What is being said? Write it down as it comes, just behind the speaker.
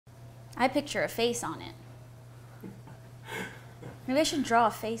I picture a face on it. Maybe I should draw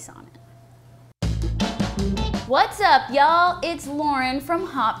a face on it. What's up, y'all? It's Lauren from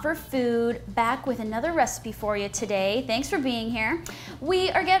Hot for Food, back with another recipe for you today. Thanks for being here. We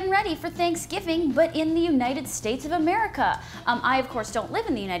are getting ready for Thanksgiving, but in the United States of America. I, of course, don't live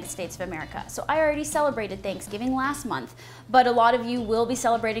in the United States of America, so I already celebrated Thanksgiving last month, but a lot of you will be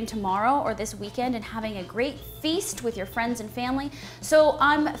celebrating tomorrow or this weekend and having a great feast with your friends and family. So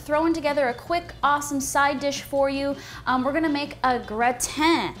I'm throwing together a quick, awesome side dish for you. We're gonna make a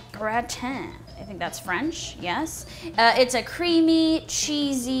gratin. I think that's French, yes. It's a creamy,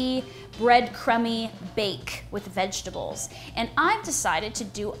 cheesy, breadcrumby bake with vegetables. And I've decided to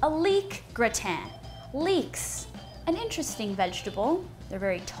do a leek gratin. Leeks, an interesting vegetable. They're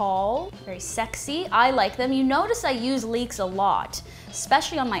very tall, very sexy. I like them. You notice I use leeks a lot,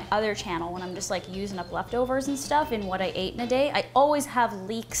 especially on my other channel when I'm just like using up leftovers and stuff in what I ate in a day. I always have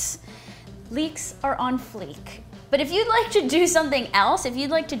leeks. Leeks are on fleek. But if you'd like to do something else, if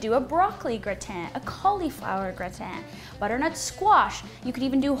you'd like to do a broccoli gratin, a cauliflower gratin, butternut squash, you could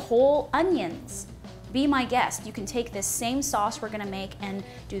even do whole onions. Be my guest. You can take this same sauce we're gonna make and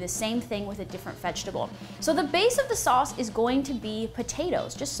do the same thing with a different vegetable. So the base of the sauce is going to be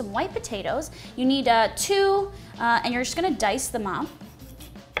potatoes, just some white potatoes. You need two, and you're just gonna dice them up.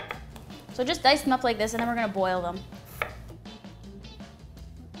 So just dice them up like this, and then we're gonna boil them.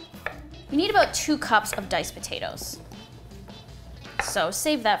 You need about 2 cups of diced potatoes. So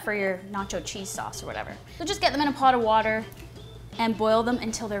save that for your nacho cheese sauce or whatever. So just get them in a pot of water and boil them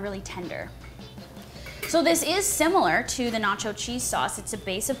until they're really tender. So this is similar to the nacho cheese sauce. It's a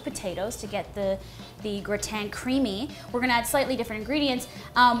base of potatoes to get the gratin creamy. We're gonna add slightly different ingredients,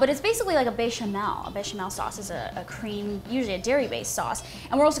 but it's basically like a bechamel. A bechamel sauce is a cream, usually a dairy-based sauce.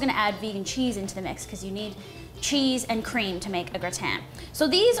 And we're also gonna add vegan cheese into the mix because you need cheese and cream to make a gratin. So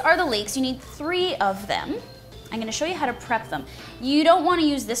these are the leeks. You need 3 of them. I'm gonna show you how to prep them. You don't wanna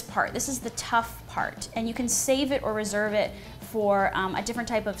use this part. This is the tough part, and you can save it or reserve it for a different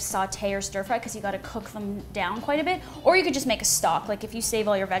type of saute or stir fry because you gotta cook them down quite a bit. Or you could just make a stock. Like if you save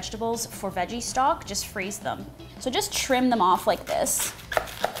all your vegetables for veggie stock, just freeze them. So just trim them off like this.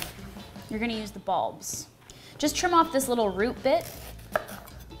 You're gonna use the bulbs. Just trim off this little root bit.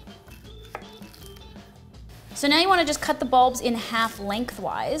 So now you want to just cut the bulbs in half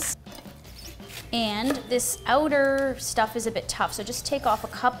lengthwise. And this outer stuff is a bit tough, so just take off a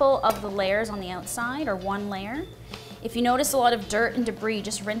couple of the layers on the outside, or 1 layer. If you notice a lot of dirt and debris,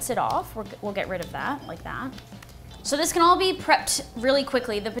 just rinse it off. We'll get rid of that, like that. So this can all be prepped really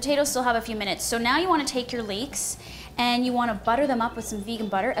quickly. The potatoes still have a few minutes. So now you want to take your leeks and you want to butter them up with some vegan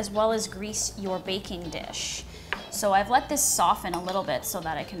butter as well as grease your baking dish. So I've let this soften a little bit so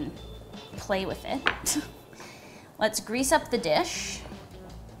that I can play with it. Let's grease up the dish.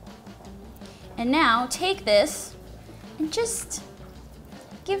 And now take this and just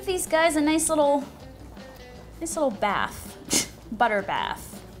give these guys a nice little bath, butter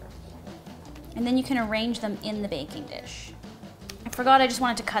bath. And then you can arrange them in the baking dish. I forgot I just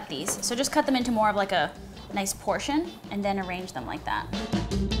wanted to cut these. So just cut them into more of like a nice portion and then arrange them like that.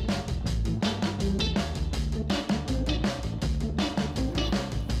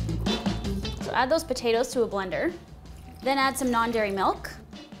 So add those potatoes to a blender. Then add some non-dairy milk,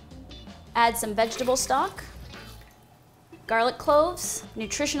 add some vegetable stock, garlic cloves,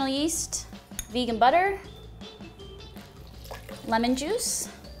 nutritional yeast, vegan butter, lemon juice,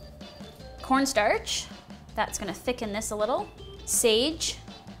 cornstarch, that's gonna thicken this a little, sage,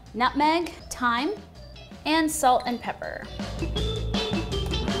 nutmeg, thyme, and salt and pepper.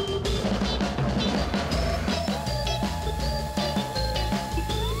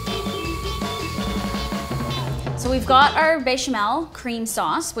 So we've got our bechamel cream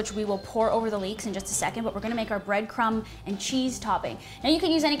sauce, which we will pour over the leeks in just a second, but we're gonna make our breadcrumb and cheese topping. Now you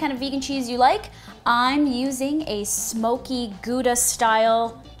can use any kind of vegan cheese you like. I'm using a smoky Gouda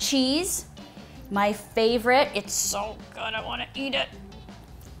style cheese. My favorite, it's so good, I wanna eat it.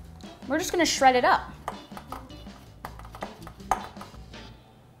 We're just gonna shred it up.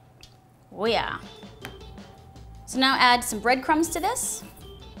 Oh yeah. So now add some breadcrumbs to this,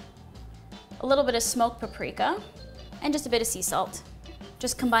 a little bit of smoked paprika, and just a bit of sea salt.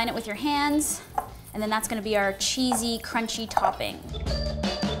 Just combine it with your hands, and then that's gonna be our cheesy, crunchy topping.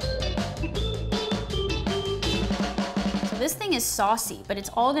 So this thing is saucy, but it's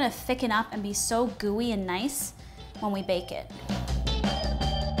all gonna thicken up and be so gooey and nice when we bake it.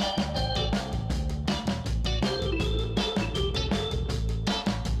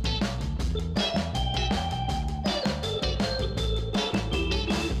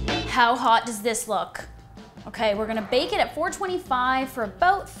 How hot does this look? Okay, we're gonna bake it at 425 for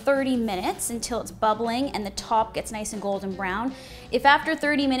about 30 minutes until it's bubbling and the top gets nice and golden brown. If after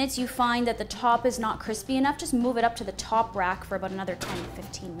 30 minutes you find that the top is not crispy enough, just move it up to the top rack for about another 10 to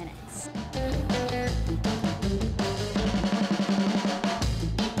 15 minutes.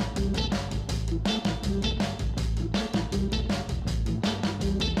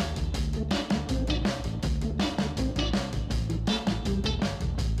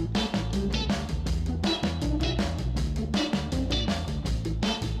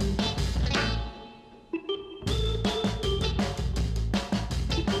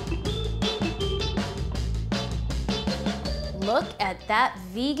 Look at that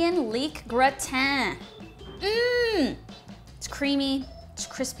vegan leek gratin. Mmm! It's creamy, it's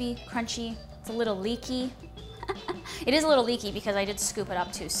crispy, crunchy, it's a little leaky. It is a little leaky because I did scoop it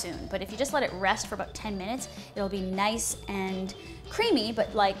up too soon, but if you just let it rest for about 10 minutes, it'll be nice and creamy,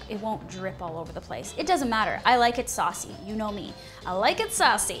 but like it won't drip all over the place. It doesn't matter. I like it saucy. You know me. I like it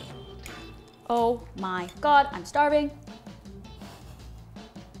saucy. Oh my God, I'm starving.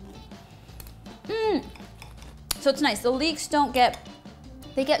 Mmm! So it's nice. The leeks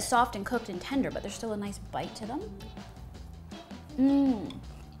they get soft and cooked and tender, but there's still a nice bite to them. Mmm.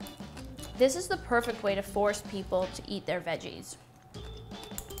 This is the perfect way to force people to eat their veggies.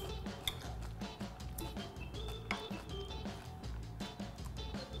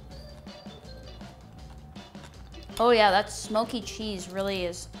 Oh yeah, that smoky cheese really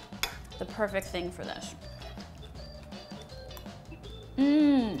is the perfect thing for this.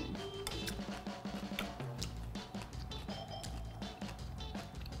 Mmm.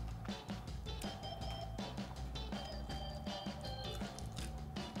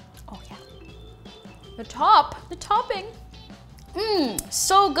 The topping,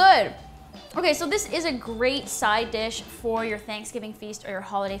 so good. Okay, so this is a great side dish for your Thanksgiving feast or your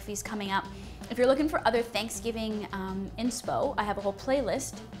holiday feast coming up. If you're looking for other Thanksgiving inspo, I have a whole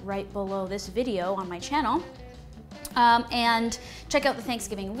playlist right below this video on my channel. And check out the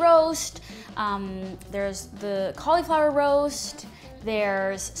Thanksgiving roast. There's the cauliflower roast.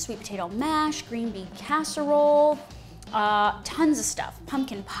 There's sweet potato mash, green bean casserole. Tons of stuff,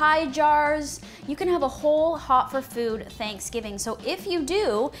 pumpkin pie jars. You can have a whole Hot for Food Thanksgiving. So if you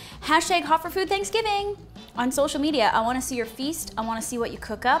do, hashtag Hot for Food Thanksgiving on social media. I wanna see your feast. I wanna see what you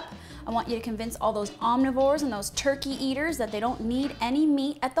cook up. I want you to convince all those omnivores and those turkey eaters that they don't need any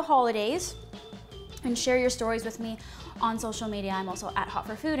meat at the holidays. And share your stories with me on social media. I'm also at Hot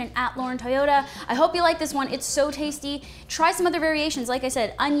for Food and at Lauren Toyota. I hope you like this one. It's so tasty. Try some other variations. Like I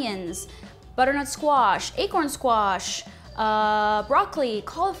said, onions, butternut squash, acorn squash, broccoli,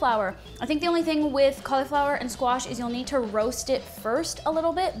 cauliflower. I think the only thing with cauliflower and squash is you'll need to roast it first a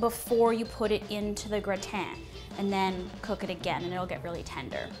little bit before you put it into the gratin, and then cook it again and it'll get really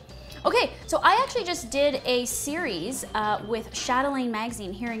tender. Okay, so I actually just did a series with Chatelaine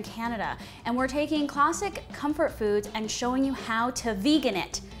magazine here in Canada, and we're taking classic comfort foods and showing you how to vegan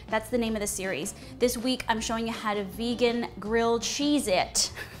it. That's the name of the series. This week I'm showing you how to vegan grilled cheese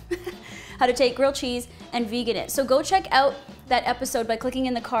it. How to take grilled cheese and vegan it. So go check out that episode by clicking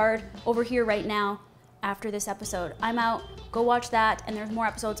in the card over here right now after this episode. I'm out, go watch that, and there's more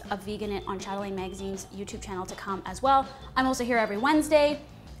episodes of Vegan It on Chatelaine Magazine's YouTube channel to come as well. I'm also here every Wednesday.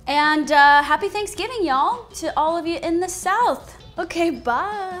 And happy Thanksgiving, y'all, to all of you in the South. Okay,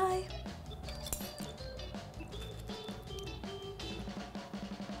 bye.